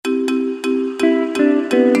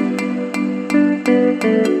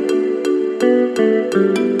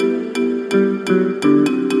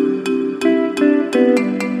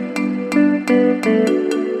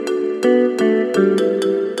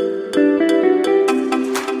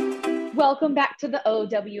welcome back to the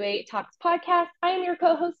OWA Talks podcast. I am your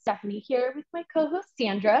co host, Stephanie, here with my co host,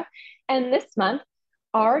 Sandra. And this month,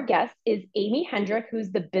 our guest is Amy Hendrick, who's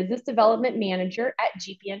the Business Development Manager at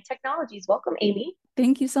GPN Technologies. Welcome, Amy.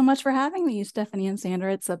 Thank you so much for having me, Stephanie and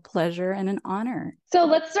Sandra. It's a pleasure and an honor. So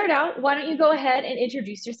let's start out. Why don't you go ahead and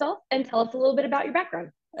introduce yourself and tell us a little bit about your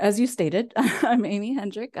background? As you stated, I'm Amy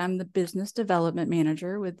Hendrick. I'm the Business Development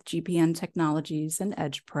Manager with GPN Technologies and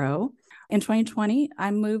Edge Pro. In 2020,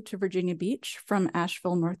 I moved to Virginia Beach from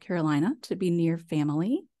Asheville, North Carolina to be near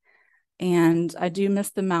family. And I do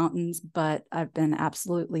miss the mountains, but I've been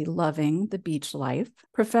absolutely loving the beach life.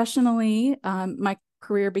 Professionally, my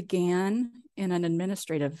career began in an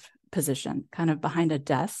administrative position, kind of behind a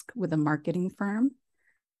desk with a marketing firm.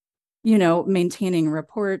 Maintaining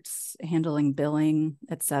reports, handling billing,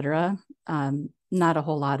 etc. Not a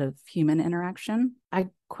whole lot of human interaction. I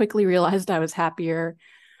quickly realized I was happier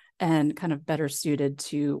and kind of better suited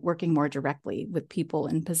to working more directly with people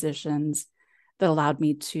in positions that allowed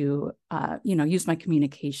me to, use my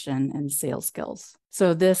communication and sales skills.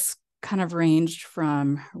 So this kind of ranged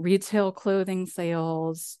from retail clothing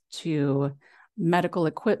sales to medical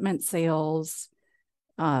equipment sales.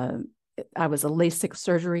 I was a LASIK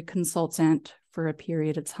surgery consultant for a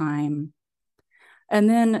period of time. And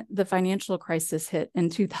then the financial crisis hit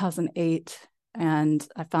in 2008, and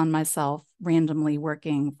I found myself randomly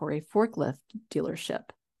working for a forklift dealership,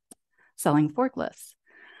 selling forklifts.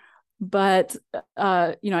 But,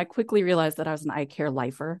 I quickly realized that I was an eye care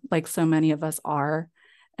lifer, like so many of us are.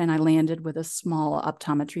 And I landed with a small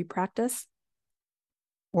optometry practice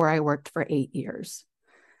where I worked for 8 years.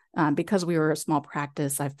 Because we were a small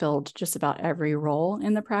practice, I filled just about every role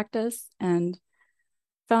in the practice and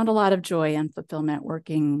found a lot of joy and fulfillment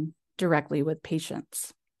working directly with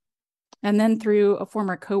patients. And then through a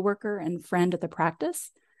former coworker and friend at the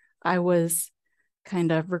practice, I was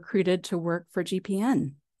kind of recruited to work for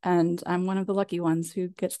GPN. And I'm one of the lucky ones who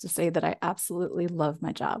gets to say that I absolutely love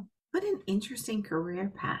my job. What an interesting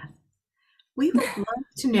career path. We would love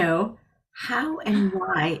to know how and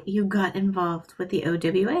why you got involved with the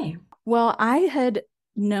OWA. Well, I had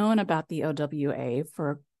known about the OWA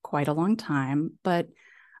for quite a long time, but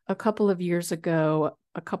a couple of years ago,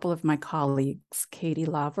 a couple of my colleagues, Katie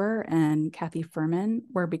Laver and Kathy Furman,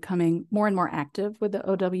 were becoming more and more active with the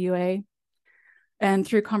OWA. And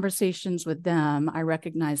through conversations with them, I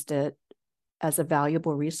recognized it as a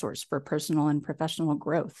valuable resource for personal and professional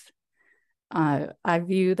growth. I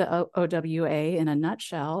view the OWA in a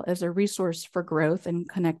nutshell as a resource for growth and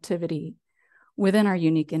connectivity within our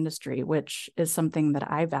unique industry, which is something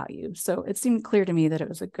that I value. So it seemed clear to me that it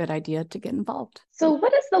was a good idea to get involved. So,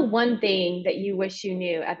 what is the one thing that you wish you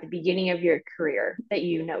knew at the beginning of your career that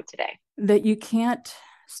you know today? That you can't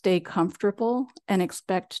stay comfortable and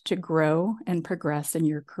expect to grow and progress in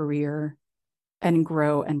your career and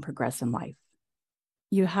grow and progress in life.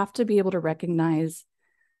 You have to be able to recognize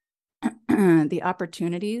the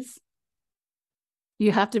opportunities.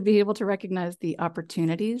 You have to be able to recognize the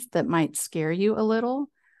opportunities that might scare you a little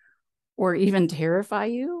or even terrify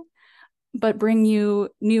you, but bring you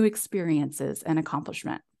new experiences and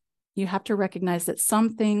accomplishment. You have to recognize that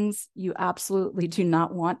some things you absolutely do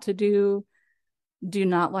not want to do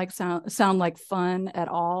not like sound like fun at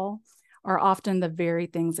all, are often the very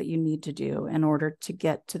things that you need to do in order to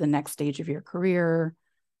get to the next stage of your career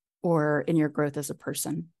or in your growth as a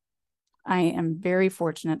person. I am very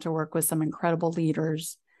fortunate to work with some incredible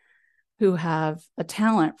leaders who have a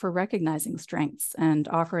talent for recognizing strengths and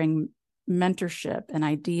offering mentorship and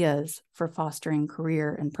ideas for fostering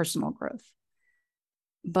career and personal growth.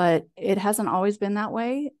 But it hasn't always been that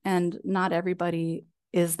way, and not everybody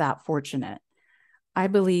is that fortunate. I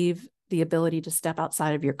believe the ability to step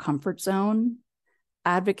outside of your comfort zone,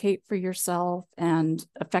 advocate for yourself, and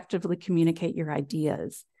effectively communicate your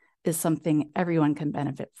ideas is something everyone can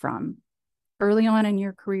benefit from early on in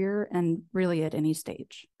your career and really at any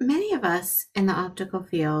stage. Many of us in the optical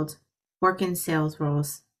field work in sales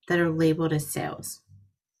roles that are labeled as sales.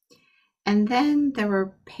 And then there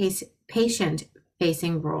were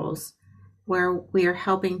patient-facing roles where we are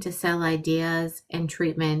helping to sell ideas and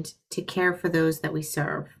treatment to care for those that we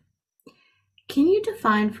serve. Can you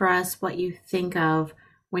define for us what you think of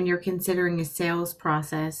when you're considering a sales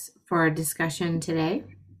process for our discussion today?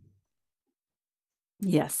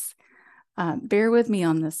 Yes. Bear with me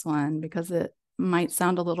on this one because it might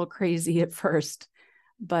sound a little crazy at first,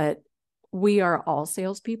 but we are all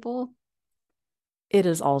salespeople. It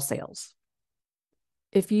is all sales.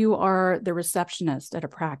 If you are the receptionist at a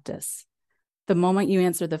practice, the moment you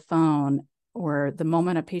answer the phone or the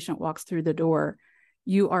moment a patient walks through the door,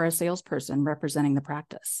 you are a salesperson representing the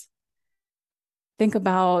practice. Think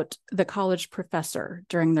about the college professor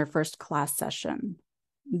during their first class session.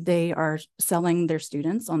 They are selling their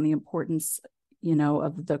students on the importance,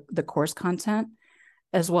 of the course content,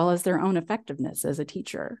 as well as their own effectiveness as a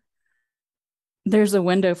teacher. There's a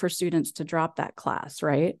window for students to drop that class,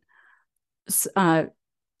 right?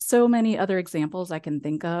 So many other examples I can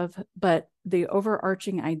think of, but the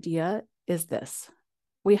overarching idea is this.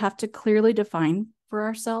 We have to clearly define for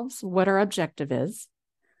ourselves what our objective is,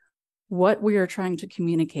 what we are trying to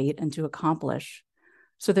communicate and to accomplish,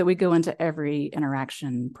 so that we go into every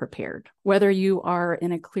interaction prepared. Whether you are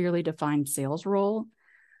in a clearly defined sales role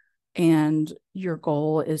and your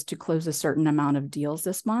goal is to close a certain amount of deals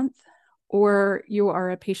this month, or you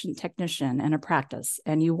are a patient technician in a practice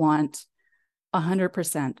and you want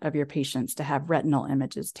 100% of your patients to have retinal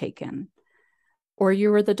images taken, or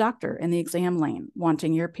you are the doctor in the exam lane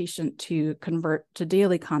wanting your patient to convert to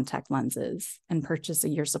daily contact lenses and purchase a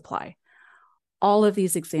year supply. All of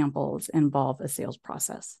these examples involve a sales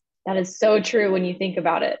process. That is so true when you think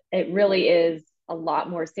about it. It really is a lot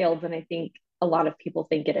more sales than I think a lot of people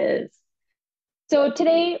think it is. So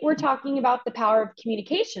today we're talking about the power of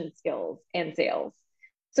communication skills and sales.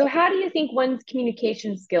 So how do you think one's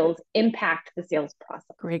communication skills impact the sales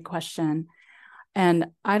process? Great question. And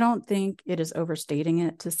I don't think it is overstating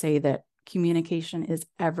it to say that communication is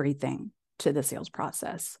everything to the sales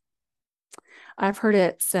process. I've heard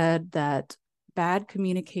it said that bad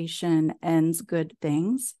communication ends good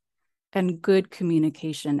things, and good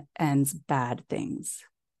communication ends bad things.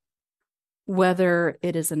 Whether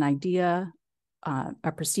it is an idea,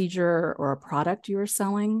 a procedure, or a product you are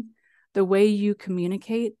selling, the way you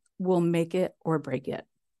communicate will make it or break it.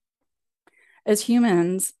 As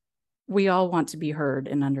humans, we all want to be heard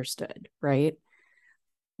and understood, right?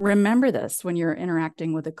 Remember this when you're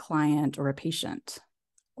interacting with a client or a patient.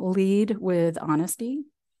 Lead with honesty,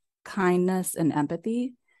 kindness, and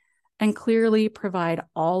empathy, and clearly provide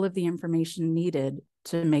all of the information needed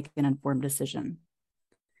to make an informed decision.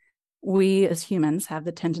 We as humans have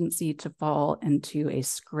the tendency to fall into a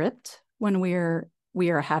script when we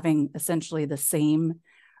are having essentially the same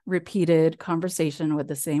repeated conversation with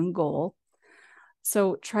the same goal.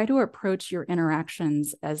 So try to approach your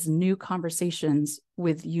interactions as new conversations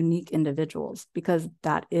with unique individuals, because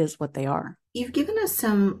that is what they are. You've given us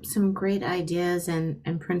some great ideas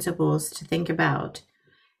and principles to think about.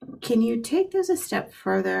 Can you take those a step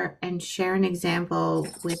further and share an example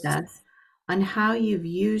with us on how you've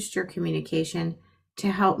used your communication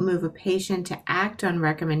to help move a patient to act on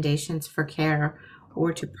recommendations for care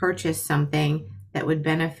or to purchase something that would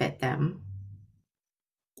benefit them?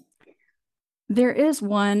 There is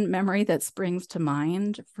one memory that springs to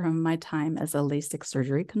mind from my time as a LASIK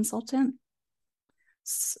surgery consultant.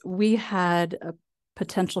 We had a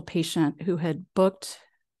potential patient who had booked,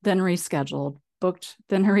 then rescheduled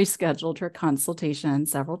her consultation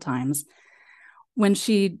several times. When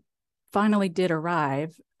she finally did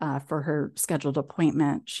arrive for her scheduled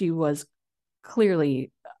appointment, she was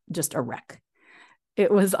clearly just a wreck. It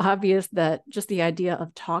was obvious that just the idea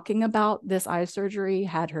of talking about this eye surgery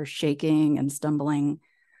had her shaking and stumbling.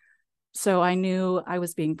 So I knew I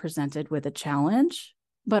was being presented with a challenge,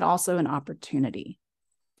 but also an opportunity.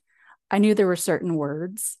 I knew there were certain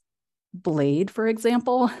words, blade, for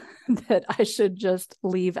example, that I should just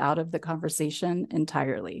leave out of the conversation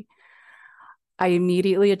entirely. I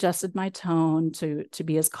immediately adjusted my tone to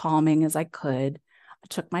be as calming as I could. I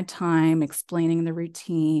took my time explaining the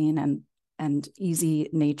routine and easy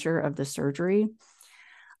nature of the surgery.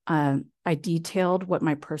 I detailed what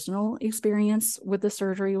my personal experience with the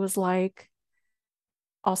surgery was like.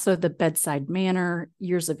 Also, the bedside manner,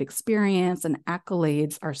 years of experience, and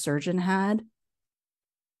accolades our surgeon had.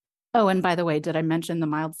 Oh, and by the way, did I mention the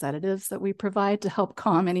mild sedatives that we provide to help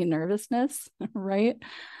calm any nervousness, right?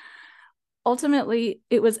 Ultimately,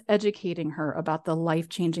 it was educating her about the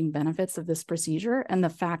life-changing benefits of this procedure and the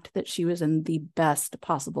fact that she was in the best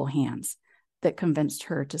possible hands that convinced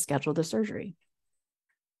her to schedule the surgery.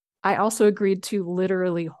 I also agreed to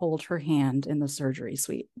literally hold her hand in the surgery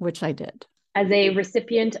suite, which I did. As a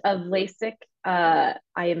recipient of LASIK, I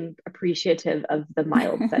am appreciative of the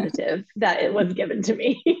mild sedative that it was given to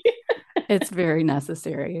me. It's very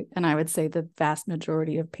necessary. And I would say the vast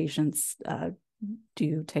majority of patients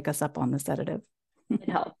do take us up on the sedative. It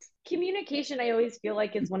helps. Communication, I always feel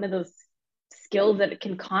like, is one of those skills that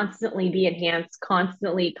can constantly be enhanced,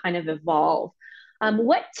 constantly kind of evolve.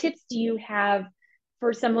 What tips do you have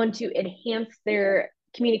for someone to enhance their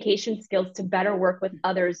communication skills to better work with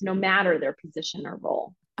others, no matter their position or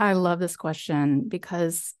role? I love this question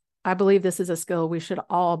because I believe this is a skill we should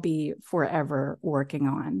all be forever working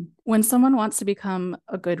on. When someone wants to become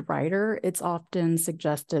a good writer, it's often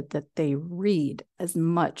suggested that they read as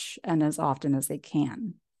much and as often as they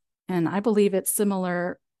can. And I believe it's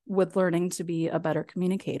similar with learning to be a better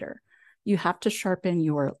communicator. You have to sharpen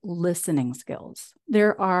your listening skills.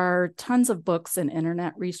 There are tons of books and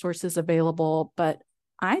internet resources available, but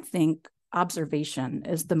I think observation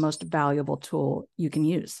is the most valuable tool you can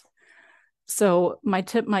use. So my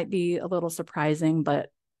tip might be a little surprising, but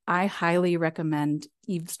I highly recommend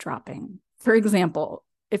eavesdropping. For example,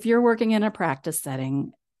 if you're working in a practice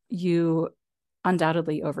setting, you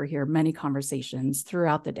undoubtedly overhear many conversations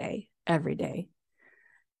throughout the day, every day.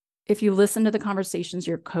 If you listen to the conversations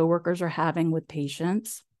your coworkers are having with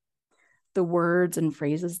patients, the words and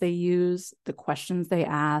phrases they use, the questions they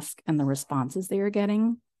ask, and the responses they are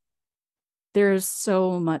getting, there's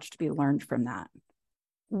so much to be learned from that.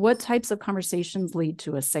 What types of conversations lead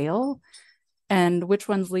to a sale, and which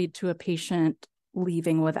ones lead to a patient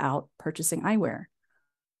leaving without purchasing eyewear?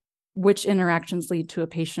 Which interactions lead to a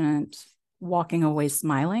patient walking away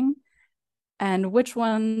smiling, and which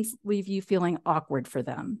ones leave you feeling awkward for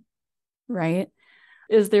them, right?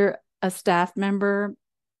 Is there a staff member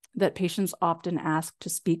that patients often ask to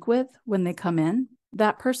speak with when they come in?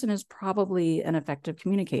 That person is probably an effective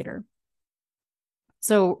communicator.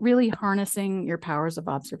 So really harnessing your powers of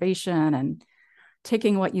observation and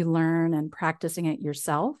taking what you learn and practicing it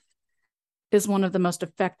yourself is one of the most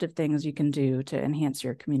effective things you can do to enhance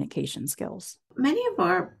your communication skills. Many of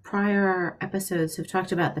our prior episodes have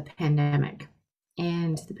talked about the pandemic,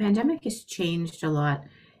 and the pandemic has changed a lot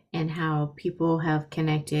in how people have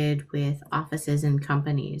connected with offices and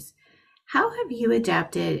companies. How have you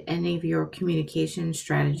adapted any of your communication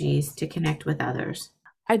strategies to connect with others?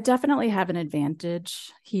 I definitely have an advantage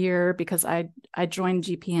here because I joined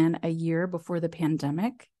GPN a year before the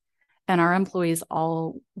pandemic, and our employees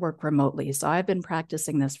all work remotely. So I've been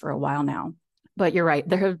practicing this for a while now. But you're right,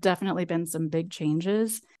 there have definitely been some big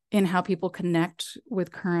changes in how people connect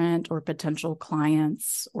with current or potential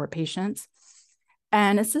clients or patients.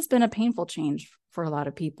 And it's just been a painful change for a lot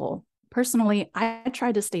of people. Personally, I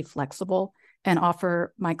try to stay flexible and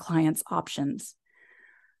offer my clients options.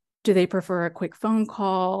 Do they prefer a quick phone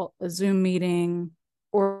call, a Zoom meeting,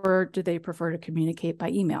 or do they prefer to communicate by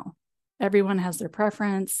email? Everyone has their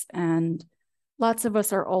preference, and lots of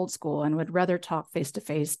us are old school and would rather talk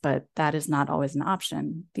face-to-face, but that is not always an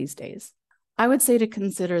option these days. I would say to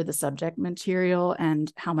consider the subject material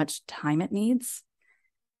and how much time it needs.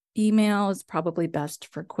 Email is probably best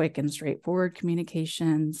for quick and straightforward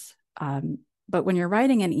communications, but when you're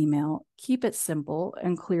writing an email, keep it simple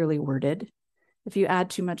and clearly worded. If you add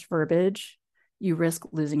too much verbiage, you risk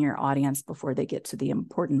losing your audience before they get to the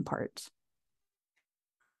important part.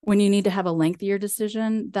 When you need to have a lengthier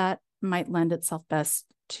decision, that might lend itself best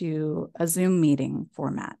to a Zoom meeting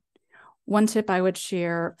format. One tip I would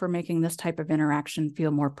share for making this type of interaction feel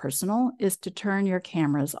more personal is to turn your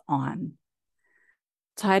cameras on.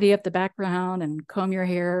 Tidy up the background and comb your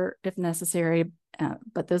hair if necessary,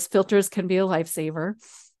 but those filters can be a lifesaver.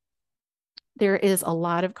 There is a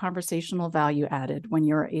lot of conversational value added when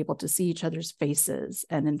you're able to see each other's faces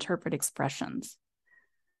and interpret expressions.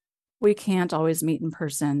 We can't always meet in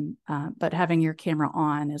person, but having your camera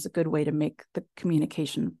on is a good way to make the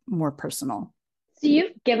communication more personal. So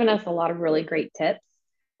you've given us a lot of really great tips,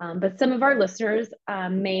 but some of our listeners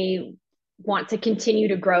may want to continue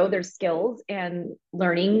to grow their skills and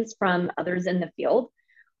learnings from others in the field.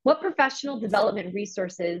 What professional development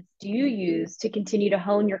resources do you use to continue to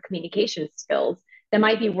hone your communication skills that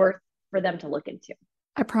might be worth for them to look into?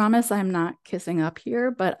 I promise I'm not kissing up here,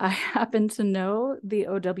 but I happen to know the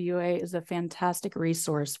OWA is a fantastic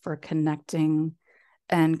resource for connecting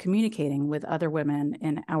and communicating with other women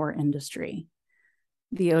in our industry.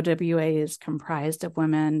 The OWA is comprised of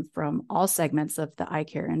women from all segments of the eye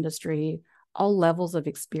care industry, all levels of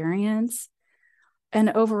experience, and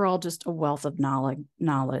overall just a wealth of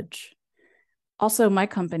knowledge. Also, my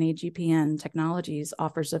company, GPN Technologies,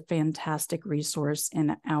 offers a fantastic resource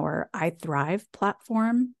in our iThrive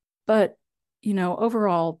platform. But,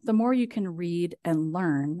 overall, the more you can read and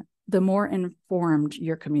learn, the more informed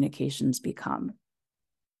your communications become.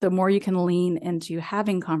 The more you can lean into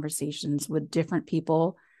having conversations with different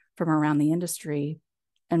people from around the industry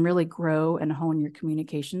and really grow and hone your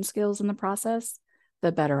communication skills in the process,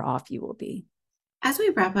 the better off you will be. As we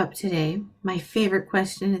wrap up today, my favorite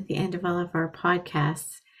question at the end of all of our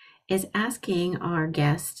podcasts is asking our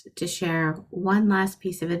guest to share one last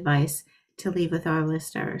piece of advice to leave with our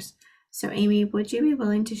listeners. So Amy, would you be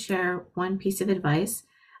willing to share one piece of advice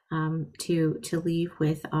to leave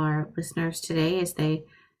with our listeners today as they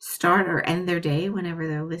start or end their day whenever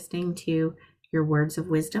they're listening to your words of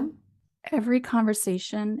wisdom? Every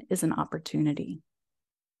conversation is an opportunity.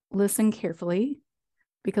 Listen carefully,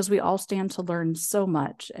 because we all stand to learn so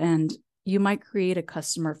much, and you might create a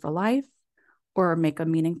customer for life or make a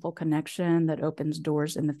meaningful connection that opens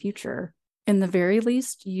doors in the future. In the very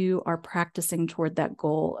least, you are practicing toward that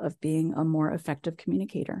goal of being a more effective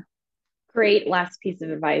communicator. Great last piece of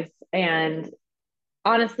advice. And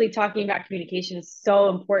honestly, talking about communication is so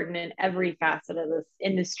important in every facet of this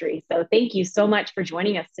industry. So thank you so much for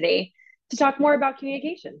joining us today to talk more about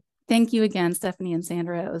communication. Thank you again, Stephanie and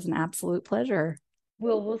Sandra. It was an absolute pleasure.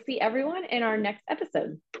 We'll see everyone in our next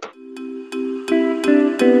episode.